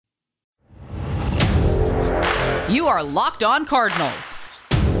You are Locked On Cardinals,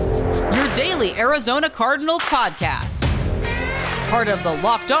 your daily Arizona Cardinals podcast. Part of the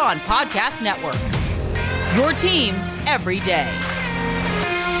Locked On Podcast Network, your team every day.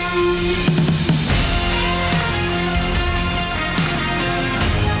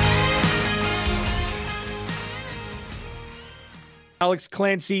 Alex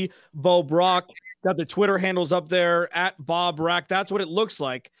Clancy, Bo Brock, got the Twitter handles up there at Bob Rack. That's what it looks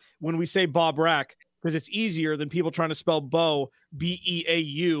like when we say Bob Rack, because it's easier than people trying to spell Bo,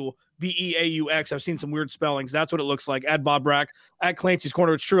 B-E-A-U, B-E-A-U-X. I've seen some weird spellings. That's what it looks like. At Bob Rack, at Clancy's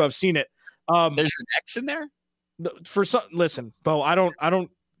Corner. It's true. I've seen it. There's an X in there? Listen, Bo, I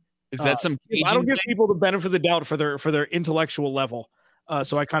don't. Is that some Cajun I don't give thing? people the benefit of the doubt for their intellectual level.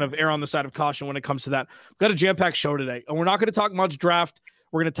 So I kind of err on the side of caution when it comes to that. We've got a jam-packed show today, and we're not going to talk much draft.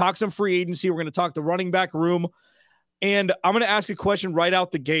 We're going to talk some free agency. We're going to talk the running back room. And I'm going to ask a question right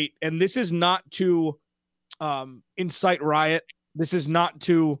out the gate. And this is not to incite riot. This is not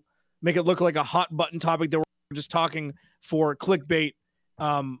to make it look like a hot button topic that we're just talking for clickbait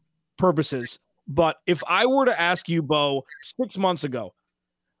purposes. But if I were to ask you, Bo, 6 months ago,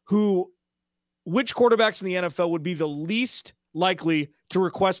 which quarterbacks in the NFL would be the least likely to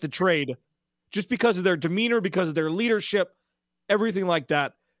request a trade just because of their demeanor, because of their leadership, everything like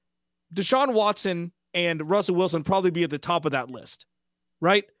that, Deshaun Watson and Russell Wilson probably be at the top of that list,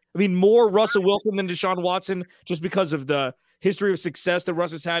 right? I mean, more Russell Wilson than Deshaun Watson just because of the history of success that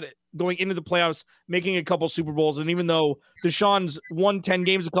Russ has had going into the playoffs, making a couple Super Bowls. And even though Deshaun's won 10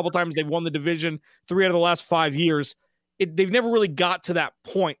 games a couple times, they've won the division 3 out of the last 5 years. They've never really got to that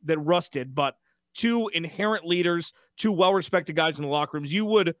point that Russ did, but two inherent leaders, two well-respected guys in the locker rooms, you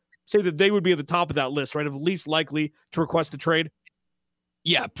would say that they would be at the top of that list, right, of least likely to request a trade?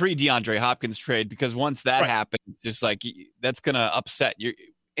 Yeah, pre-DeAndre Hopkins trade, because once that happens, it's just like that's going to upset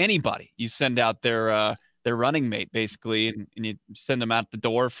anybody. You send out their running mate, basically, and you send them out the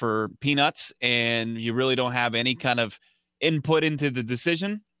door for peanuts, and you really don't have any kind of input into the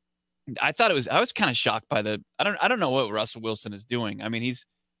decision. I was kind of shocked by I don't know what Russell Wilson is doing. I mean,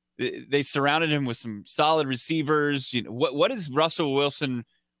 they surrounded him with some solid receivers. You know, what is Russell Wilson?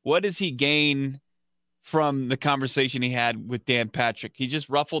 What does he gain from the conversation he had with Dan Patrick? He just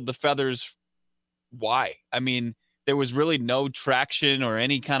ruffled the feathers. Why? I mean, there was really no traction or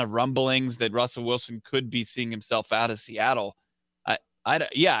any kind of rumblings that Russell Wilson could be seeing himself out of Seattle. I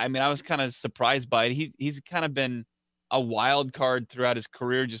was kind of surprised by it. He's kind of been a wild card throughout his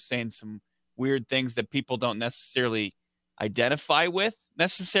career, just saying some weird things that people don't necessarily identify with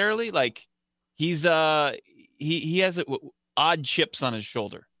necessarily. Like he has odd chips on his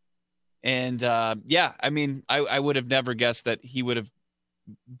shoulder. And I mean, I would have never guessed that he would have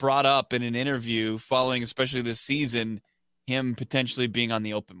brought up in an interview following, especially this season, him potentially being on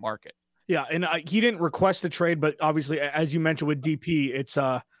the open market. Yeah, and he didn't request the trade, but obviously, as you mentioned with DP, it's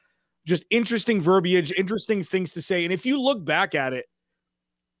just interesting verbiage, interesting things to say. And if you look back at it,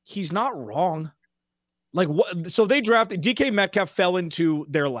 he's not wrong. Like what? So they drafted DK Metcalf, fell into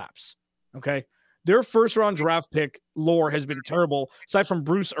their laps. Okay. Their first round draft pick lore has been terrible. Aside from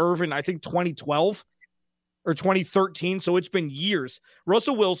Bruce Irvin, I think 2012 or 2013. So it's been years.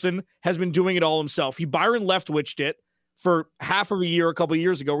 Russell Wilson has been doing it all himself. He Byron Leftwiched it for half of a year, a couple of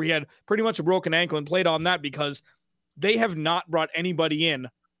years ago, where he had pretty much a broken ankle and played on that because they have not brought anybody in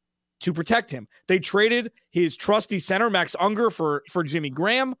to protect him. They traded his trusty center, Max Unger, for Jimmy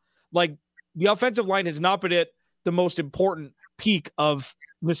Graham. Like, the offensive line has not been at the most important peak of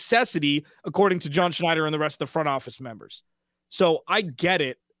necessity, according to John Schneider and the rest of the front office members. So I get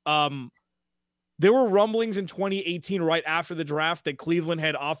it. There were rumblings in 2018, right after the draft, that Cleveland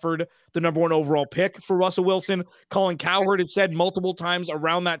had offered the number 1 overall pick for Russell Wilson. Colin Cowherd had said multiple times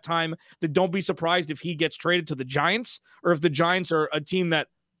around that time that don't be surprised if he gets traded to the Giants, or if the Giants are a team that,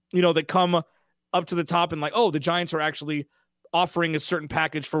 that come up to the top and like, oh, the Giants are actually offering a certain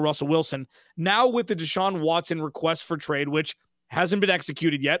package for Russell Wilson. Now with the Deshaun Watson request for trade, which hasn't been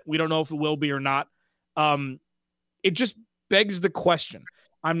executed yet, we don't know if it will be or not. It just begs the question.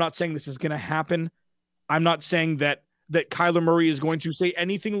 I'm not saying this is going to happen. I'm not saying that Kyler Murray is going to say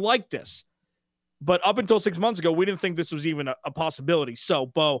anything like this. But up until 6 months ago, we didn't think this was even a possibility. So,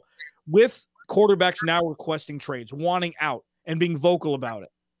 Bo, with quarterbacks now requesting trades, wanting out, and being vocal about it,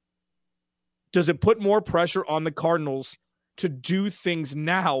 does it put more pressure on the Cardinals to do things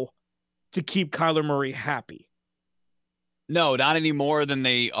now to keep Kyler Murray happy? No, not any more than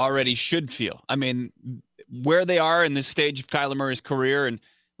they already should feel. I mean, where they are in this stage of Kyler Murray's career, and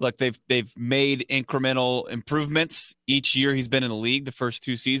look, they've made incremental improvements each year he's been in the league, the first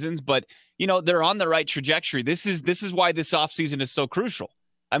 2 seasons, but they're on the right trajectory. This is why this offseason is so crucial.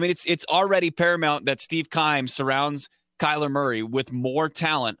 I mean, it's already paramount that Steve Keim surrounds Kyler Murray with more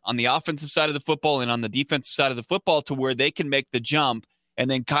talent on the offensive side of the football and on the defensive side of the football to where they can make the jump, and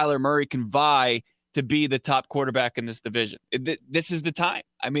then Kyler Murray can vie to be the top quarterback in this division. This is the time.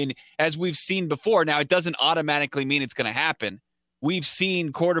 I mean, as we've seen before, now it doesn't automatically mean it's going to happen. We've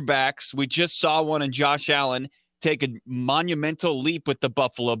seen quarterbacks. We just saw one in Josh Allen take a monumental leap with the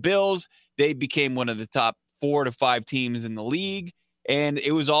Buffalo Bills. They became one of the top 4 to 5 teams in the league. And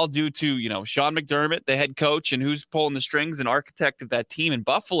it was all due to, Sean McDermott, the head coach, and who's pulling the strings and architect of that team in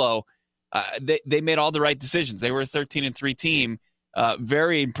Buffalo. They made all the right decisions. They were a 13-3 team.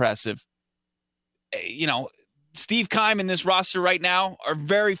 Very impressive. Steve Keim and this roster right now are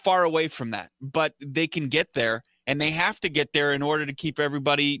very far away from that, but they can get there, and they have to get there in order to keep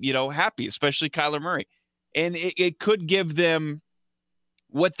everybody, happy, especially Kyler Murray. And it could give them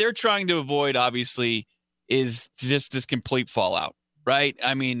what they're trying to avoid, obviously, is just this complete fallout. Right?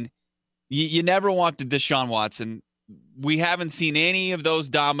 I mean, you never want the Deshaun Watson. We haven't seen any of those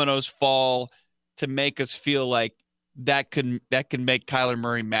dominoes fall to make us feel like that can make Kyler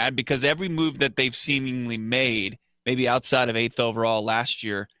Murray mad, because every move that they've seemingly made, maybe outside of 8th overall last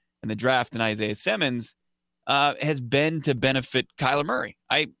year in the draft and Isaiah Simmons, has been to benefit Kyler Murray.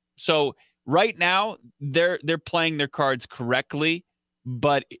 So right now they're playing their cards correctly,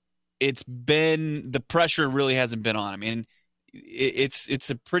 but the pressure really hasn't been on. I mean, it's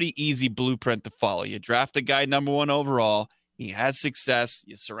a pretty easy blueprint to follow. You draft a guy number 1 overall. He has success.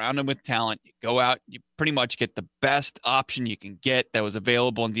 You surround him with talent. You go out. You pretty much get the best option you can get that was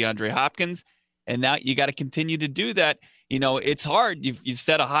available in DeAndre Hopkins. And now you got to continue to do that. It's hard. You've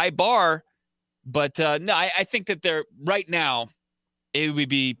set a high bar. But no, I think that they're right now, it would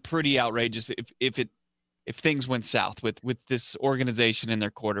be pretty outrageous if things went south with this organization and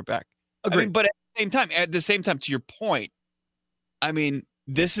their quarterback. Agreed. I mean, but at the same time, to your point, I mean,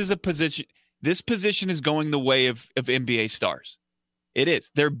 this is a position. This position is going the way of NBA stars. It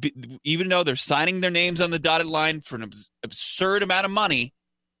is. Even though they're signing their names on the dotted line for an absurd amount of money,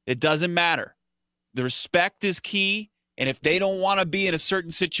 it doesn't matter. The respect is key, and if they don't want to be in a certain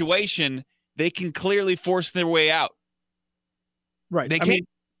situation, they can clearly force their way out. Right. They can't.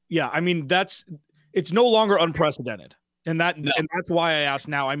 It's no longer unprecedented, and that's why I asked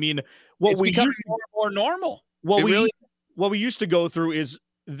now. I mean, it's becoming more normal. What we used to go through is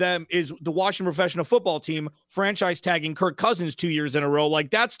the Washington Professional Football Team franchise tagging Kirk Cousins 2 years in a row.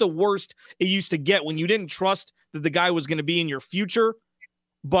 Like, that's the worst it used to get, when you didn't trust that the guy was going to be in your future,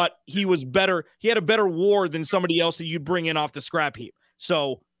 but he was better. He had a better WAR than somebody else that you'd bring in off the scrap heap.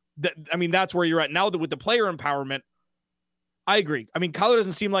 So, that's where you're at now. That with the player empowerment, I agree. I mean, Kyler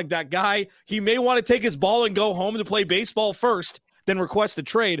doesn't seem like that guy. He may want to take his ball and go home to play baseball first, then request a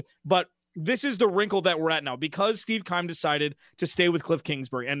trade, but this is the wrinkle that we're at now, because Steve Keim decided to stay with Cliff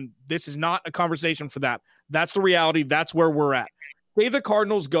Kingsbury, and this is not a conversation for that. That's the reality. That's where we're at. Say the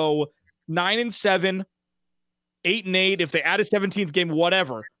Cardinals go 9-7, 8-8, if they add a 17th game,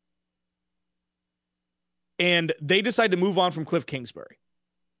 whatever, and they decide to move on from Cliff Kingsbury.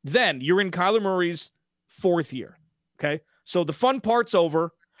 Then you're in Kyler Murray's 4th year, okay? So the fun part's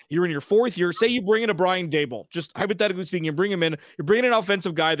over. You're in your 4th year. Say you bring in a Brian Daboll. Just hypothetically speaking, you bring him in. You're bringing an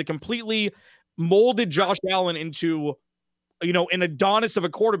offensive guy that completely molded Josh Allen into, an Adonis of a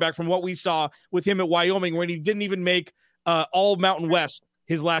quarterback from what we saw with him at Wyoming, when he didn't even make all Mountain West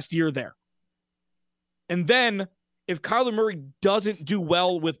his last year there. And then if Kyler Murray doesn't do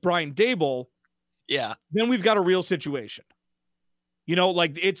well with Brian Daboll, then we've got a real situation.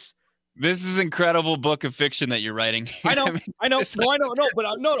 This is incredible book of fiction that you're writing. I know.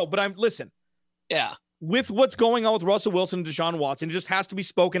 But listen. Yeah. With what's going on with Russell Wilson and Deshaun Watson, it just has to be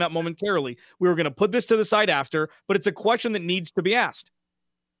spoken up momentarily. We were going to put this to the side after, but it's a question that needs to be asked.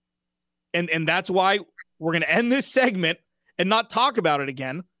 And that's why we're going to end this segment and not talk about it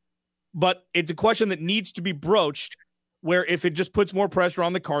again. But it's a question that needs to be broached, where if it just puts more pressure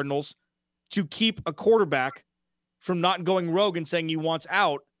on the Cardinals to keep a quarterback from not going rogue and saying he wants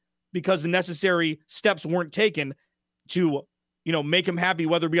out, because the necessary steps weren't taken to, make him happy,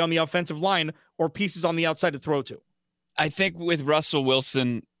 whether it be on the offensive line or pieces on the outside to throw to. I think with Russell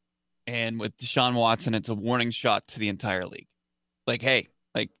Wilson and with Deshaun Watson, it's a warning shot to the entire league. Like, hey,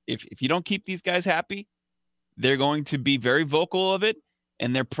 if you don't keep these guys happy, they're going to be very vocal of it,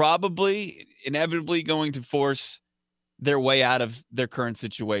 and they're probably inevitably going to force their way out of their current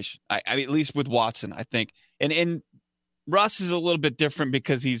situation. I mean, at least with Watson, I think. And Russ is a little bit different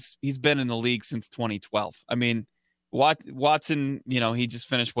because he's been in the league since 2012. I mean, Watson, he just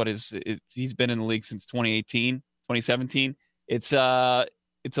finished he's been in the league since 2017. It's a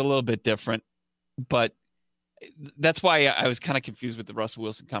little bit different, but that's why I was kind of confused with the Russell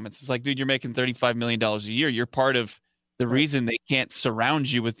Wilson comments. It's like, dude, you're making $35 million a year. You're part of the reason they can't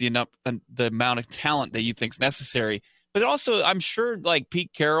surround you with the amount of talent that you think's necessary. But also, I'm sure like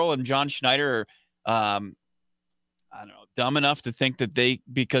Pete Carroll and John Schneider are, I don't know, dumb enough to think that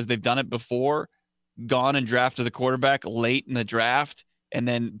because they've done it before, gone and drafted a quarterback late in the draft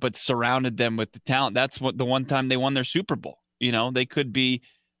but surrounded them with the talent. That's what the one time they won their Super Bowl. They could be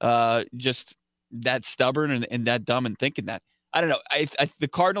just that stubborn and that dumb and thinking that. I don't know. The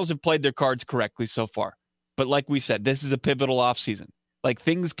Cardinals have played their cards correctly so far. But like we said, this is a pivotal offseason. Like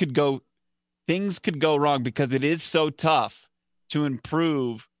things could go wrong because it is so tough to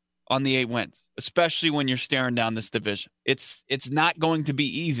improve on the 8 wins, especially when you're staring down this division. It's not going to be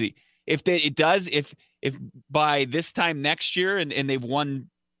easy. If by this time next year and they've won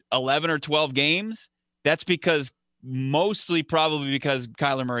 11 or 12 games, that's mostly probably because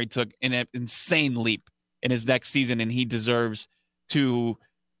Kyler Murray took an insane leap in his next season, and he deserves to,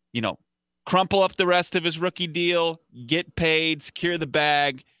 crumple up the rest of his rookie deal, get paid, secure the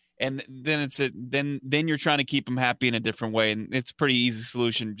bag, and then then you're trying to keep him happy in a different way, and it's a pretty easy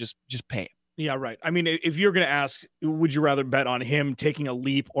solution. Just pay him. Yeah, right. I mean, if you're going to ask, would you rather bet on him taking a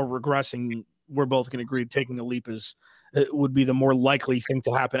leap or regressing? We're both going to agree taking a leap would be the more likely thing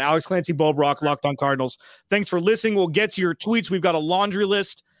to happen. Alex Clancy, Bo Brock, Locked On Cardinals. Thanks for listening. We'll get to your tweets. We've got a laundry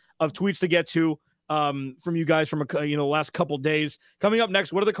list of tweets to get to from you guys from the last couple days. Coming up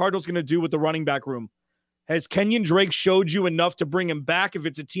next, what are the Cardinals going to do with the running back room? Has Kenyon Drake showed you enough to bring him back if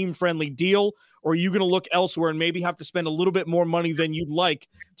it's a team-friendly deal, or are you going to look elsewhere and maybe have to spend a little bit more money than you'd like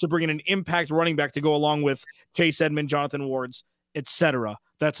to bring in an impact running back to go along with Chase Edmond, Jonathan Wards, etc.?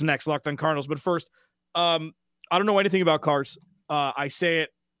 That's next, Locked On Cardinals. But first, I don't know anything about cars. I say it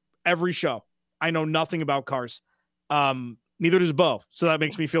every show. I know nothing about cars. Neither does Bo, so that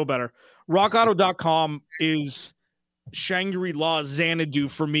makes me feel better. RockAuto.com is Shangri-La Xanadu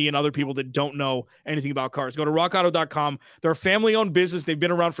for me and other people that don't know anything about cars. Go to RockAuto.com. They're a family-owned business. They've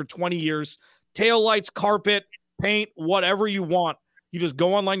been around for 20 years. Taillights, carpet, paint, whatever you want. You just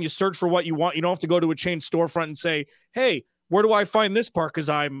go online, you search for what you want. You don't have to go to a chain storefront and say, hey, where do I find this part? Because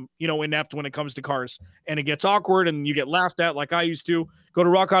I'm, inept when it comes to cars. And it gets awkward and you get laughed at like I used to. Go to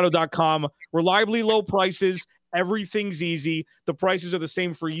RockAuto.com. Reliably low prices. Everything's easy. The prices are the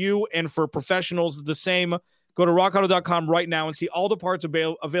same for you and for professionals, the same. Go to RockAuto.com right now and see all the parts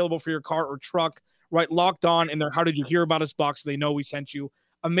available for your car or truck. Right, Locked On in their How Did You Hear About Us box. They know we sent you.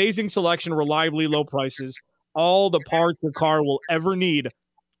 Amazing selection, reliably low prices. All the parts your car will ever need.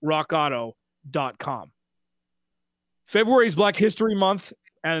 RockAuto.com. February is Black History Month,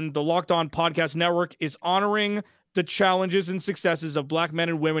 and the Locked On Podcast Network is honoring the challenges and successes of Black men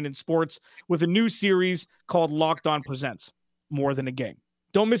and women in sports with a new series called Locked On Presents More Than a Game.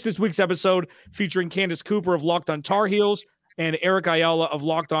 Don't miss this week's episode featuring Candace Cooper of Locked On Tar Heels and Eric Ayala of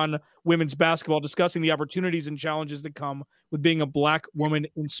Locked On Women's Basketball, discussing the opportunities and challenges that come with being a Black woman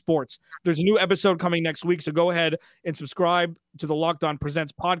in sports. There's a new episode coming next week, so go ahead and subscribe to the Locked On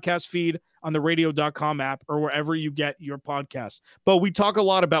Presents podcast feed on the radio.com app or wherever you get your podcasts. But we talk a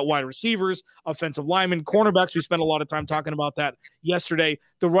lot about wide receivers, offensive linemen, cornerbacks. We spent a lot of time talking about that yesterday.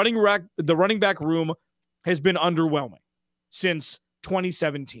 The running back room has been underwhelming since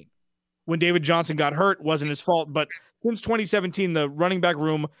 2017. When David Johnson got hurt, wasn't his fault, but since 2017, the running back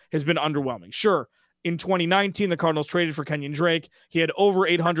room has been underwhelming. Sure, in 2019, the Cardinals traded for Kenyon Drake. He had over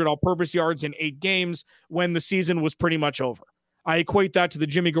 800 all-purpose yards in 8 games when the season was pretty much over. I equate that to the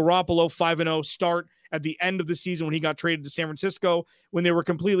Jimmy Garoppolo 5-0 start at the end of the season when he got traded to San Francisco when they were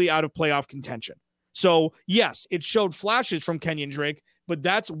completely out of playoff contention. So, yes, it showed flashes from Kenyon Drake, but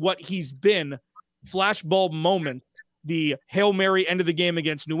that's what he's been, flashbulb moment. The Hail Mary end of the game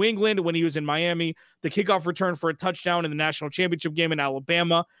against New England when he was in Miami, the kickoff return for a touchdown in the national championship game in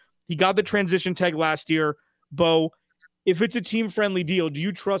Alabama. He got the transition tag last year. Bo, if it's a team-friendly deal, do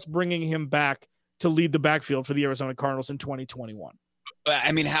you trust bringing him back to lead the backfield for the Arizona Cardinals in 2021?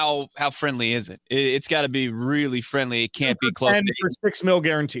 I mean, how friendly is it? It's got to be really friendly. It can't be close. For $6 million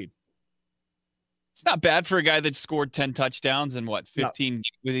guaranteed. It's not bad for a guy that scored 10 touchdowns and 15.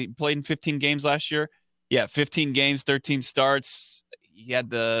 No. He played in 15 games last year. Yeah, 15 games, 13 starts. He had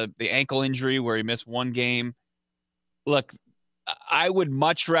the ankle injury where he missed 1 game. Look, I would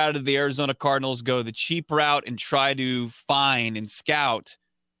much rather the Arizona Cardinals go the cheap route and try to find and scout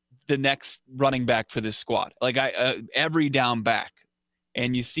the next running back for this squad. Like every down back.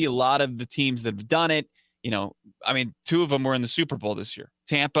 And you see a lot of the teams that have done it. 2 of them were in the Super Bowl this year.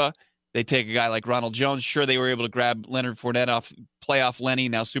 Tampa, they take a guy like Ronald Jones. Sure, they were able to grab Leonard Fournette off playoff Lenny,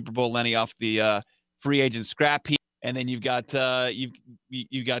 now Super Bowl Lenny off the free agent scrap heap. And then you've got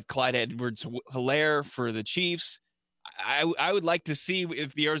Clyde Edwards-Helaire for the Chiefs. I would like to see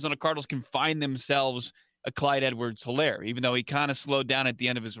if the Arizona Cardinals can find themselves a Clyde Edwards-Helaire, even though he kind of slowed down at the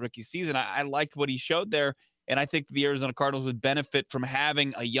end of his rookie season. I liked what he showed there, and I think the Arizona Cardinals would benefit from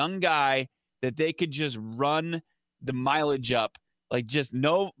having a young guy that they could just run the mileage up, like just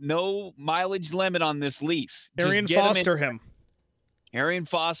no mileage limit on this lease. Arian Foster him. Arian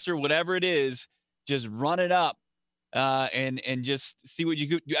Foster, whatever it is, just run it up and just see what you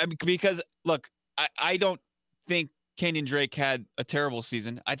could do. Because, look, I don't think Kenyon Drake had a terrible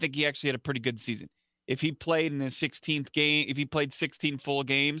season. I think he actually had a pretty good season. If he played in the 16th game, if he played 16 full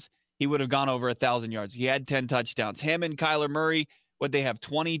games, he would have gone over 1,000 yards. He had 10 touchdowns. Him and Kyler Murray, would they have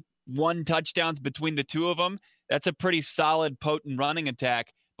 21 touchdowns between the two of them? That's a pretty solid, potent running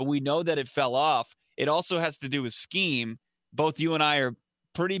attack, but we know that it fell off. It also has to do with scheme. Both you and I are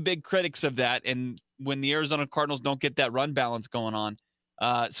pretty big critics of that, and when the Arizona Cardinals don't get that run balance going on.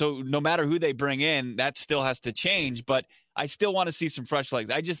 So no matter who they bring in, that still has to change, but I still want to see some fresh legs.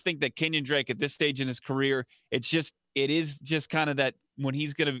 I just think that Kenyon Drake at this stage in his career, it is just kind of that when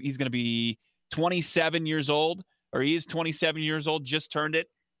he's going to be 27 years old, or he is 27 years old, just turned it.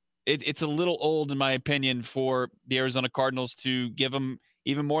 It's a little old, in my opinion, for the Arizona Cardinals to give him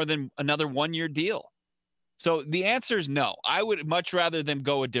even more than another 1-year deal. So the answer is no. I would much rather them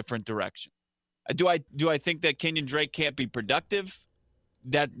go a different direction. Do I think that Kenyon Drake can't be productive?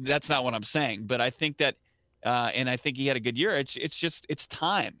 That's not what I'm saying. But I think that, and I think he had a good year. It's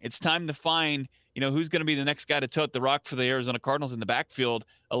time. It's time to find, who's going to be the next guy to tote the rock for the Arizona Cardinals in the backfield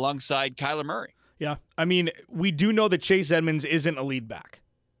alongside Kyler Murray. Yeah, I mean, we do know that Chase Edmonds isn't a lead back.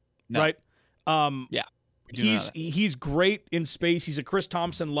 No. Right? Yeah. He's great in space. He's a Chris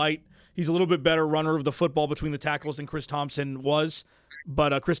Thompson light. He's a little bit better runner of the football between the tackles than Chris Thompson was,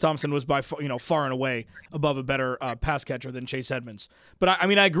 but Chris Thompson was by far and away above a better pass catcher than Chase Edmonds. But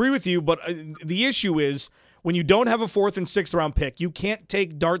I agree with you. But the issue is when you don't have a 4th and 6th round pick, you can't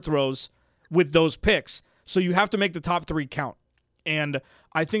take dart throws with those picks. So you have to make the top 3 count. And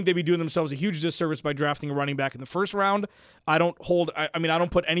I think they'd be doing themselves a huge disservice by drafting a running back in the first round. I don't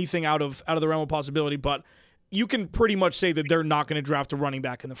put anything out of the realm of possibility, but you can pretty much say that they're not going to draft a running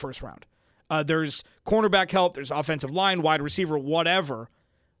back in the first round. There's cornerback help, there's offensive line, wide receiver, whatever.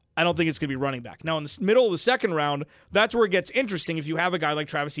 I don't think it's going to be running back. Now, in the middle of the second round, that's where it gets interesting if you have a guy like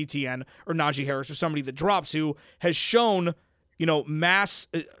Travis Etienne or Najee Harris or somebody that drops who has shown, mass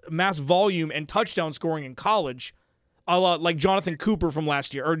volume and touchdown scoring in college, a lot like Jonathan Cooper from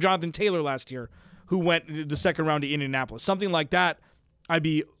last year or Jonathan Taylor last year, who went the second round to Indianapolis. Something like that, I'd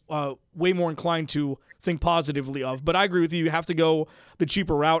be way more inclined to think positively of. But I agree with you. You have to go the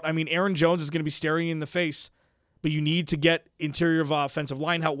cheaper route. I mean, Aaron Jones is going to be staring you in the face, but you need to get interior of offensive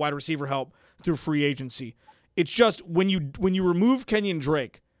line help, wide receiver help through free agency. It's just when you remove Kenyon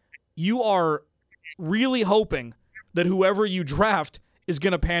Drake, you are really hoping that whoever you draft is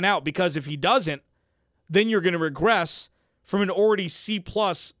going to pan out, because if he doesn't, then you're going to regress from an already C+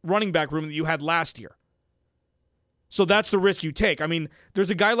 running back room that you had last year. So that's the risk you take. I mean, there's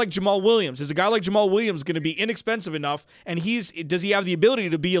a guy like Jamal Williams. Is a guy like Jamal Williams going to be inexpensive enough, and does he have the ability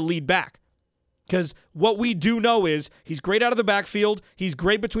to be a lead back? Because what we do know is he's great out of the backfield, he's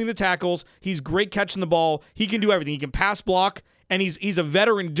great between the tackles, he's great catching the ball, he can do everything. He can pass block, and he's a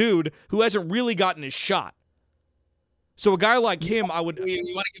veteran dude who hasn't really gotten his shot. So a guy like him, I would...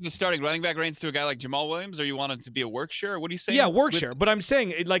 You want to give the starting running back reins to a guy like Jamal Williams, or you want it to be a work share? What are you saying? Yeah, work share. But I'm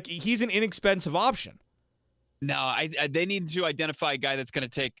saying, he's an inexpensive option. No, they need to identify a guy that's going to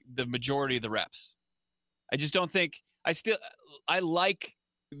take the majority of the reps. I just don't think I like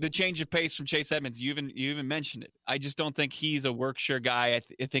the change of pace from Chase Edmonds. You even mentioned it. I just don't think he's a work share guy.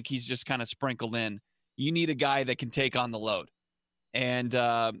 I think he's just kind of sprinkled in. You need a guy that can take on the load. And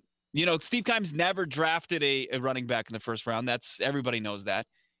Steve Keim's never drafted a running back in the first round. Everybody knows that.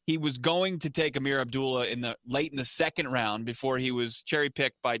 He was going to take Amir Abdullah late in the second round before he was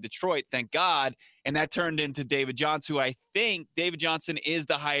cherry-picked by Detroit, thank God, and that turned into David Johnson, who I think David Johnson is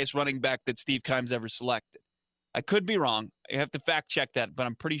the highest running back that Steve Keim's ever selected. I could be wrong. I have to fact-check that, but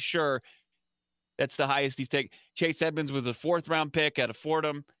I'm pretty sure that's the highest he's taken. Chase Edmonds was a 4th-round pick out of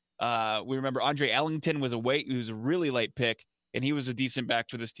Fordham. We remember Andre Ellington was a really late pick, and he was a decent back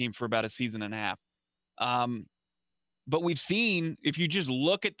for this team for about a season and a half. But we've seen, if you just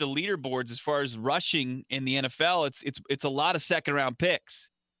look at the leaderboards as far as rushing in the NFL, it's a lot of second-round picks.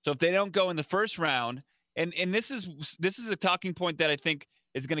 So if they don't go in the first round, and this is a talking point that I think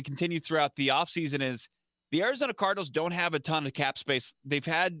is going to continue throughout the offseason, is the Arizona Cardinals don't have a ton of cap space. They've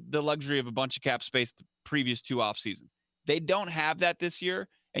had the luxury of a bunch of cap space the previous 2 off seasons. They don't have that this year.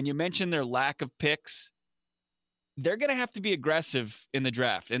 And you mentioned their lack of picks. they're going to have to be aggressive in the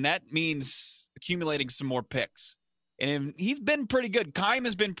draft, and that means accumulating some more picks. And he's been pretty good. Keim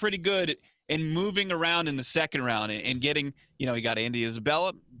has been pretty good in moving around in the second round and getting, he got Andy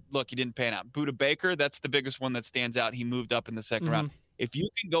Isabella. Look, he didn't pan out. Budda Baker, that's the biggest one that stands out. He moved up in the second round. If you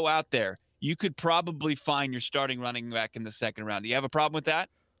can go out there, you could probably find your starting running back in the second round. Do you have a problem with that?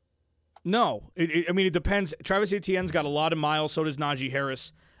 No. It depends. Travis Etienne's got a lot of miles. So does Najee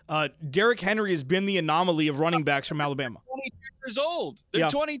Harris. Derrick Henry has been the anomaly of running backs from Alabama. 22 years old. They're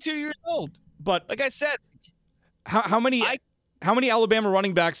 22 years old. But like I said, how many Alabama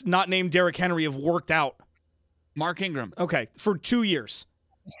running backs not named Derrick Henry have worked out? Mark Ingram. Okay, for 2 years.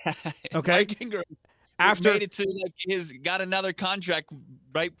 Okay, Mark Ingram after made it to got another contract.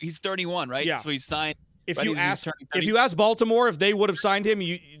 Right, he's 31. Right, yeah. So he signed. If you ask Baltimore if they would have signed him,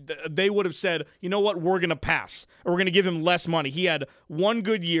 they would have said, you know what, we're going to pass, or we're going to give him less money. He had one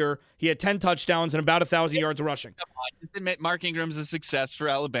good year. He had 10 touchdowns and about 1,000 yards rushing. Come on, just admit Mark Ingram's a success for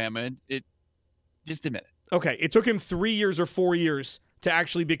Alabama. Just admit it. Okay, it took him 3 years or 4 years to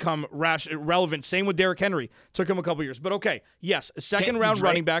actually become relevant. Same with Derrick Henry. Took him a couple years. But okay, yes, a second-round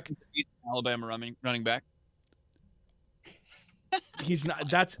running back. Alabama running back. He's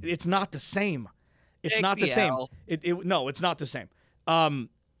not. It's not the same. It's not the same. No, it's not the same. Okay.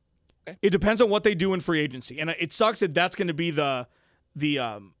 It depends on what they do in free agency, and it sucks that that's going to be the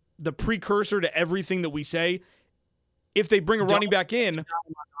precursor to everything that we say. If they bring a running back in,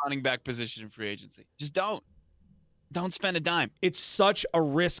 running back position in free agency, just don't spend a dime. It's such a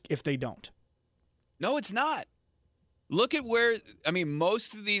risk if they don't. No, it's not. Look at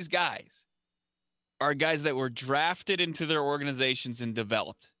most of these guys are guys that were drafted into their organizations and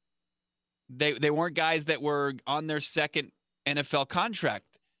developed. They weren't guys that were on their second NFL contract.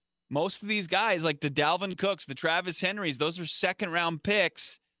 Most of these guys, like the Dalvin Cooks, the Travis Henrys, those are second-round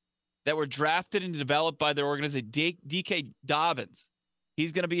picks that were drafted and developed by their organization. DK Dobbins,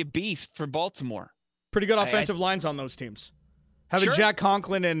 he's going to be a beast for Baltimore. Pretty good offensive lines on those teams. Having Jack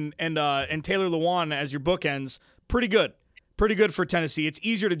Conklin and Taylor Lewan as your bookends, pretty good. Pretty good for Tennessee. It's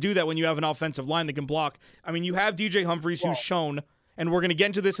easier to do that when you have an offensive line that can block. I mean, you have DJ Humphries, who's shown, and we're going to get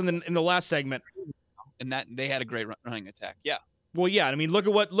into this in the last segment. And that they had a great running attack. Yeah. Well, yeah. I mean, look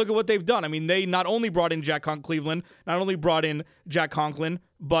at what they've done. I mean, they not only brought in Jack Cleveland, not only brought in Jack Conklin,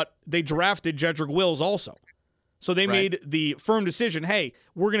 but they drafted Jedrick Wills also. So they made the firm decision, hey,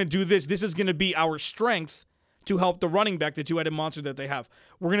 we're going to do this. This is going to be our strength to help the running back, the two-headed monster that they have.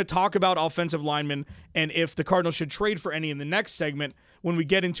 We're going to talk about offensive linemen and if the Cardinals should trade for any in the next segment when we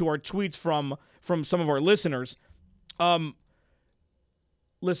get into our tweets from some of our listeners.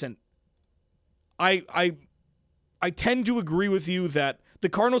 Listen, I tend to agree with you that the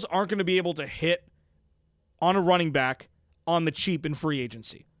Cardinals aren't going to be able to hit on a running back on the cheap in free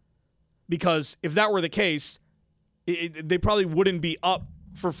agency. Because if that were the case, they probably wouldn't be up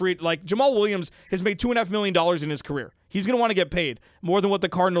for free. Like Jamal Williams has made $2.5 million in his career. He's going to want to get paid more than what the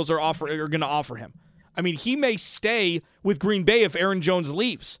Cardinals are going to offer him. I mean, he may stay with Green Bay if Aaron Jones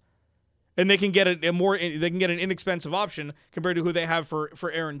leaves, and they can get an inexpensive option compared to who they have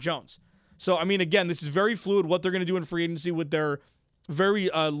for Aaron Jones. So, I mean, again, this is very fluid what they're going to do in free agency with their very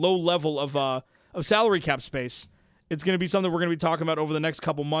low level of salary cap space. It's going to be something we're going to be talking about over the next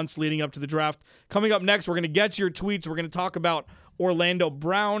couple months leading up to the draft. Coming up next, we're going to get to your tweets. We're going to talk about Orlando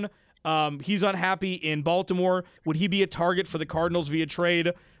Brown. He's unhappy in Baltimore. Would he be a target for the Cardinals via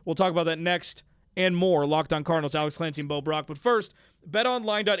trade? We'll talk about that next and more. Locked On Cardinals, Alex Clancy and Bo Brock. But first,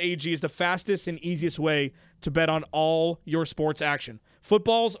 betonline.ag is the fastest and easiest way to bet on all your sports action.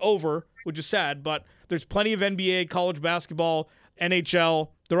 Football's over, which is sad, but there's plenty of NBA, college basketball, NHL.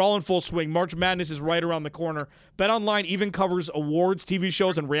 They're all in full swing. March Madness is right around the corner. BetOnline even covers awards, TV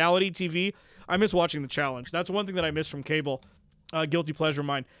shows, and reality TV. I miss watching The Challenge. That's one thing that I miss from cable. Guilty pleasure of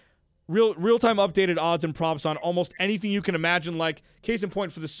mine. Real-time updated odds and props on almost anything you can imagine. Like, case in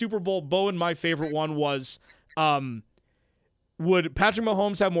point, for the Super Bowl, Bo and my favorite one was, would Patrick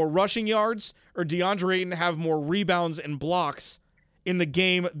Mahomes have more rushing yards or DeAndre Ayton have more rebounds and blocks in the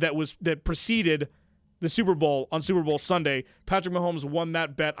game that preceded the Super Bowl on Super Bowl Sunday? Patrick Mahomes won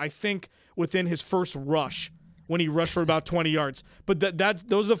that bet, I think, within his first rush when he rushed for about 20 yards. But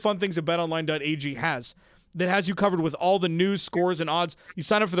those are the fun things that betonline.ag has. That has you covered with all the news, scores, and odds. You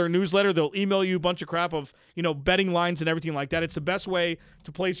sign up for their newsletter, they'll email you a bunch of crap of, betting lines and everything like that. It's the best way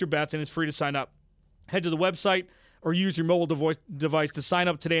to place your bets, and it's free to sign up. Head to the website or use your mobile device to sign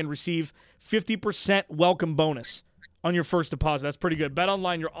up today and receive 50% welcome bonus on your first deposit. That's pretty good.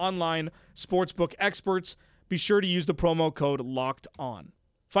 BetOnline, your online sportsbook experts. Be sure to use the promo code LOCKEDON.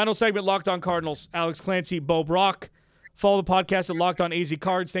 Final segment, Locked On Cardinals. Alex Clancy, Bo Brock. Follow the podcast at Locked On AZ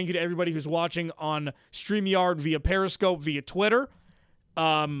Cards. Thank you to everybody who's watching on StreamYard via Periscope, via Twitter.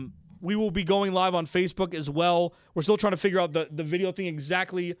 We will be going live on Facebook as well. We're still trying to figure out the video thing,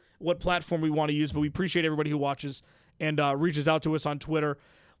 exactly what platform we want to use, but we appreciate everybody who watches and reaches out to us on Twitter.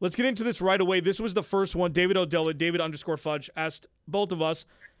 Let's get into this right away. This was the first one. David O'Dell at David_Fudge asked both of us,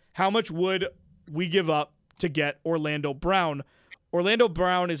 how much would we give up to get Orlando Brown? Orlando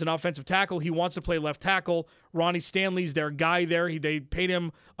Brown is an offensive tackle. He wants to play left tackle. Ronnie Stanley's their guy there. They paid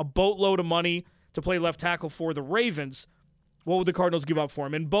him a boatload of money to play left tackle for the Ravens. What would the Cardinals give up for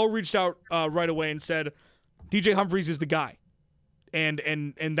him? And Bo reached out right away and said, DJ Humphries is the guy. And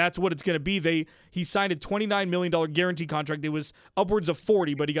that's what it's going to be. He signed a $29 million guarantee contract. It was upwards of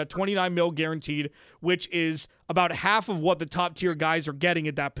 40, but he got $29 million guaranteed, which is about half of what the top-tier guys are getting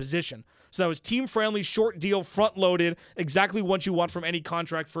at that position. So that was team-friendly, short deal, front-loaded, exactly what you want from any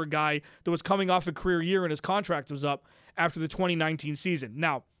contract for a guy that was coming off a career year and his contract was up after the 2019 season.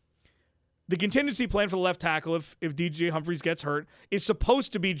 Now, the contingency plan for the left tackle, if DJ Humphries gets hurt, is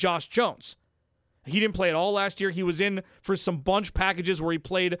supposed to be Josh Jones. He didn't play at all last year. He was in for some bunch packages where he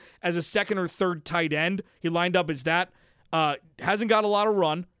played as a second or third tight end. He lined up as that. Hasn't got a lot of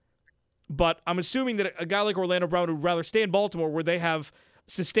run, but I'm assuming that a guy like Orlando Brown would rather stay in Baltimore where they have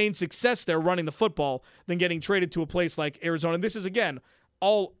sustained success there running the football than getting traded to a place like Arizona. And this is, again,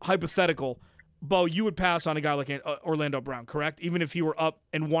 all hypothetical. Bo, you would pass on a guy like Orlando Brown, correct? Even if he were up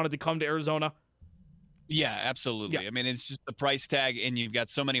and wanted to come to Arizona? Yeah, absolutely. Yeah. I mean, it's just the price tag, and you've got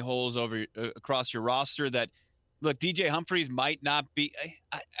so many holes across your roster that, look, DJ Humphries might not be.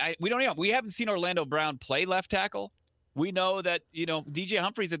 We don't know. We haven't seen Orlando Brown play left tackle. We know that DJ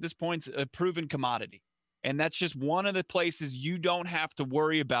Humphries at this point's a proven commodity, and that's just one of the places you don't have to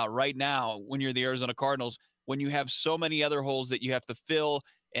worry about right now when you're the Arizona Cardinals, when you have so many other holes that you have to fill,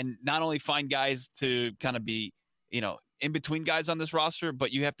 and not only find guys to kind of be, in between guys on this roster,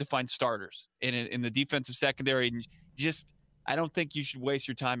 but you have to find starters in the defensive secondary. And I don't think you should waste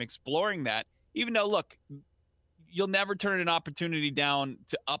your time exploring that, even though, look, you'll never turn an opportunity down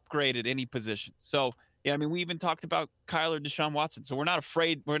to upgrade at any position. So, yeah, I mean, we even talked about Kyler Deshaun Watson. So we're not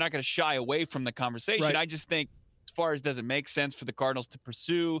afraid. We're not going to shy away from the conversation. Right. I just think as far as does it make sense for the Cardinals to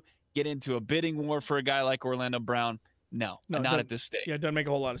pursue, get into a bidding war for a guy like Orlando Brown? No, not at this stage. Yeah, it doesn't make a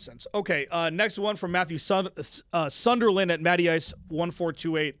whole lot of sense. Okay, next one from Matthew Sunderland at Matty Ice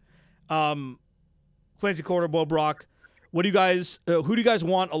 1428. Clancy Corder, Bo Brock. Who do you guys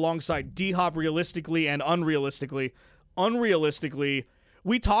want alongside D-Hop realistically and unrealistically? Unrealistically,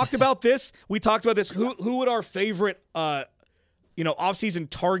 we talked about this. Who would our favorite offseason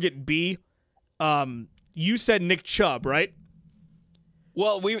target be? You said Nick Chubb, right?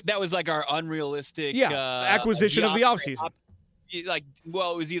 Well, that was like our unrealistic acquisition of the offseason. It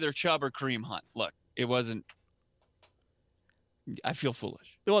was either Chubb or Kareem Hunt. Look, it wasn't. I feel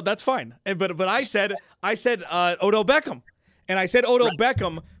foolish. Well, that's fine. But I said Odell Beckham, and I said Odell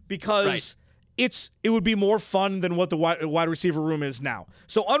Beckham because it would be more fun than what the wide receiver room is now.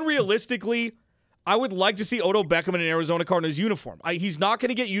 So unrealistically, I would like to see Odell Beckham in an Arizona Cardinals uniform. He's not going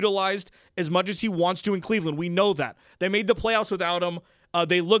to get utilized as much as he wants to in Cleveland. We know that. They made the playoffs without him.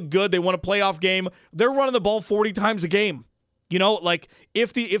 They look good. They won a playoff game. They're running the ball 40 times a game.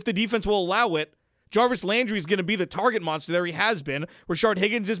 If the defense will allow it, Jarvis Landry is going to be the target monster there. He has been. Rashard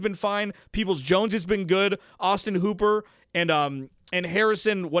Higgins has been fine. Peoples-Jones has been good. Austin Hooper and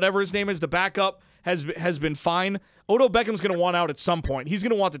Harrison, whatever his name is, the backup, has been fine. Odell Beckham's going to want out at some point. He's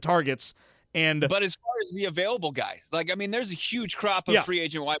going to want the targets. But as far as the available guys, there's a huge crop of free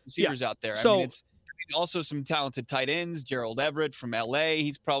agent wide receivers out there. It's also some talented tight ends. Gerald Everett from LA,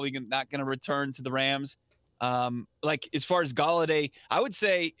 he's probably not going to return to the Rams. As far as Golladay, I would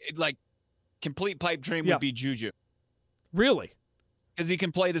say complete pipe dream would be Juju. Really? Because he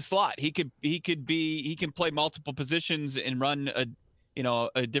can play the slot. He can play multiple positions and run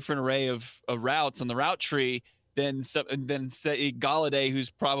a different array of routes on the route tree. Than say Golladay, who's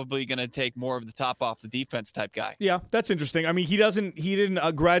probably going to take more of the top off the defense type guy. Yeah, that's interesting. I mean, he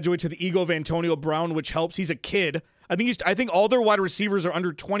didn't graduate to the ego of Antonio Brown, which helps. He's a kid. I think all their wide receivers are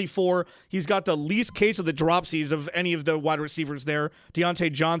under 24. He's got the least case of the dropsies of any of the wide receivers there.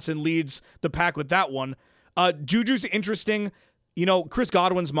 Deontay Johnson leads the pack with that one. Juju's interesting. Chris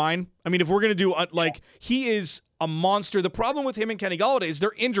Godwin's mine. I mean, if we're going to do he is a monster. The problem with him and Kenny Golladay is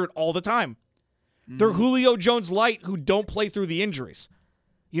they're injured all the time. They're Julio Jones light who don't play through the injuries.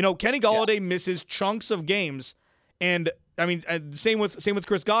 Kenny Golladay misses chunks of games, and I mean, same with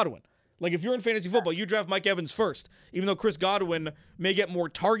Chris Godwin. If you're in fantasy football, you draft Mike Evans first. Even though Chris Godwin may get more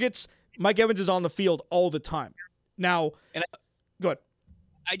targets, Mike Evans is on the field all the time. Now, go ahead.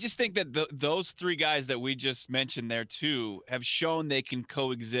 I just think that those three guys that we just mentioned there too have shown they can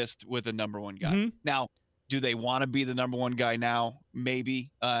coexist with a number one guy. Mhm. Now, do they want to be the number one guy now? Maybe.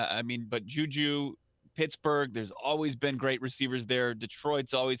 But Juju, Pittsburgh, there's always been great receivers there.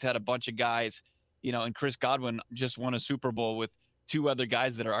 Detroit's always had a bunch of guys, and Chris Godwin just won a Super Bowl with two other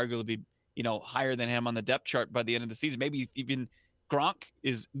guys that are arguably, higher than him on the depth chart by the end of the season. Maybe even Gronk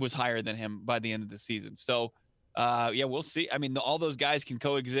was higher than him by the end of the season. So, we'll see. I mean, all those guys can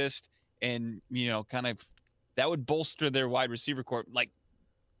coexist, and kind of that would bolster their wide receiver corps. Like,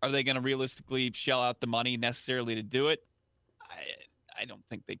 are they going to realistically shell out the money necessarily to do it? I don't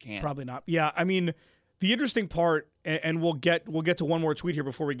think they can. Probably not. Yeah, I mean, the interesting part, and we'll get to one more tweet here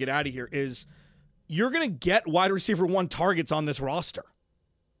before we get out of here, is you're going to get wide receiver 1 targets on this roster.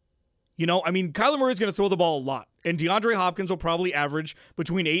 Kyler Murray's going to throw the ball a lot, and DeAndre Hopkins will probably average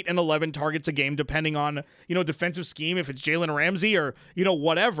between 8 and 11 targets a game, depending on, defensive scheme, if it's Jalen Ramsey or,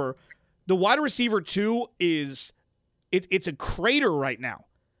 whatever. The wide receiver 2 it's a crater right now.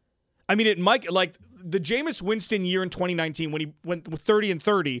 I mean, it might, like the Jameis Winston year in 2019 when he went with 30 and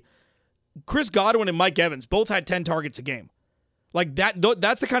 30, Chris Godwin and Mike Evans both had 10 targets a game. Like that's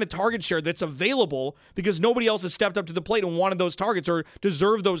the kind of target share that's available because nobody else has stepped up to the plate and wanted those targets or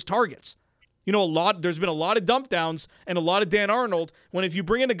deserved those targets. There's been a lot of dump downs and a lot of Dan Arnold when if you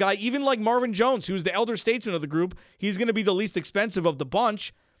bring in a guy, even like Marvin Jones, who's the elder statesman of the group, he's going to be the least expensive of the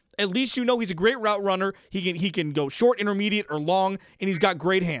bunch. At least he's a great route runner. He can go short, intermediate, or long, and he's got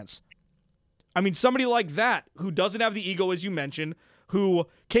great hands. I mean, somebody like that who doesn't have the ego, as you mentioned, who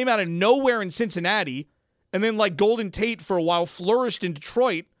came out of nowhere in Cincinnati, and then like Golden Tate for a while flourished in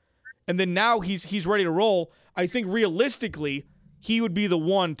Detroit, and then now he's ready to roll. I think realistically, he would be the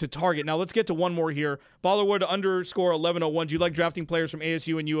one to target. Now let's get to one more here. Ballerwood _1101. Do you like drafting players from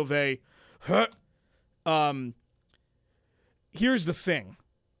ASU and U of A? Here's the thing.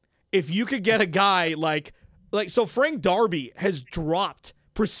 If you could get a guy so Frank Darby has dropped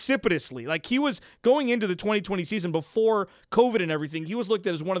precipitously. Like he was going into the 2020 season before COVID and everything. He was looked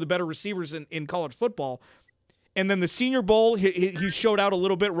at as one of the better receivers in college football. And then the Senior Bowl, he showed out a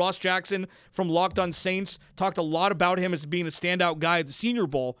little bit. Ross Jackson from Locked On Saints talked a lot about him as being a standout guy at the Senior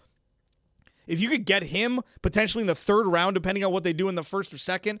Bowl. If you could get him potentially in the 3rd round, depending on what they do in the 1st or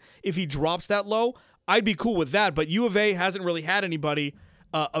 2nd, if he drops that low, I'd be cool with that. But U of A hasn't really had anybody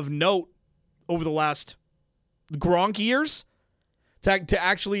of note over the last Gronk years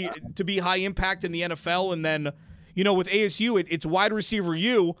to be high impact in the NFL. And then, with ASU, it's wide receiver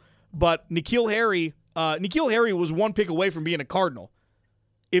U, but N'Keal Harry was one pick away from being a Cardinal.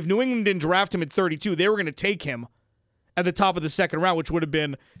 If New England didn't draft him at 32, they were going to take him at the top of the 2nd round, which would have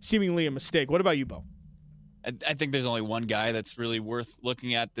been seemingly a mistake. What about you, Bo? I think there's only one guy that's really worth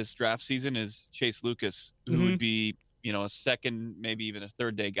looking at this draft season is Chase Lucas, who would be, a second, maybe even a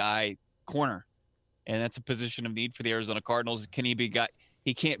 3rd-day guy, corner. And that's a position of need for the Arizona Cardinals. Can he be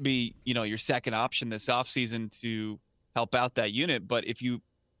he can't be, your second option this offseason to help out that unit. But if you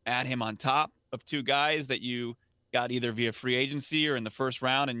add him on top of 2 guys that you got either via free agency or in the 1st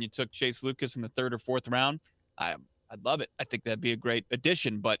round, and you took Chase Lucas in the 3rd or 4th round, I'd love it. I think that'd be a great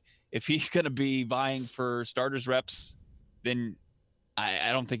addition. But if he's going to be vying for starters reps, then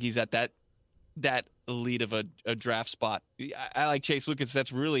I don't think he's at that elite of a draft spot. I like Chase Lucas.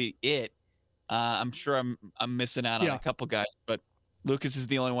 That's really it. I'm sure I'm missing out on a couple guys, but Lucas is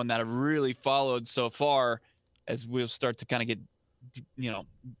the only one that I've really followed so far as we'll start to kind of get,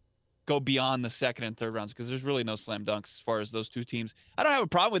 go beyond the 2nd and 3rd rounds because there's really no slam dunks as far as those 2 teams. I don't have a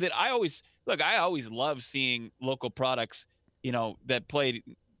problem with it. I always love seeing local products, that played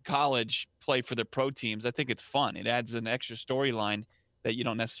college play for their pro teams. I think it's fun. It adds an extra storyline that you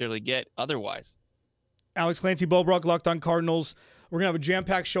don't necessarily get otherwise. Alex Clancy, Bo Brock, Locked On Cardinals. We're going to have a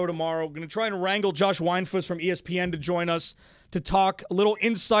jam-packed show tomorrow. We're going to try and wrangle Josh Weinfuss from ESPN to join us to talk a little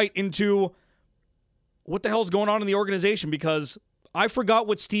insight into what the hell's going on in the organization because I forgot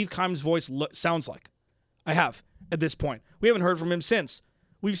what Steve Keim's voice sounds like. I have at this point. We haven't heard from him since.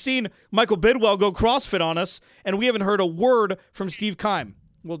 We've seen Michael Bidwell go CrossFit on us, and we haven't heard a word from Steve Keim.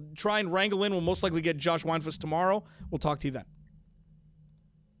 We'll try and wrangle in. We'll most likely get Josh Weinfuss tomorrow. We'll talk to you then.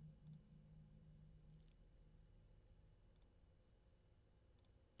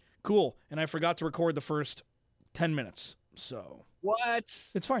 Cool. And I forgot to record the first 10 minutes. So what?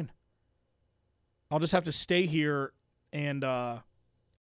 It's fine. I'll just have to stay here and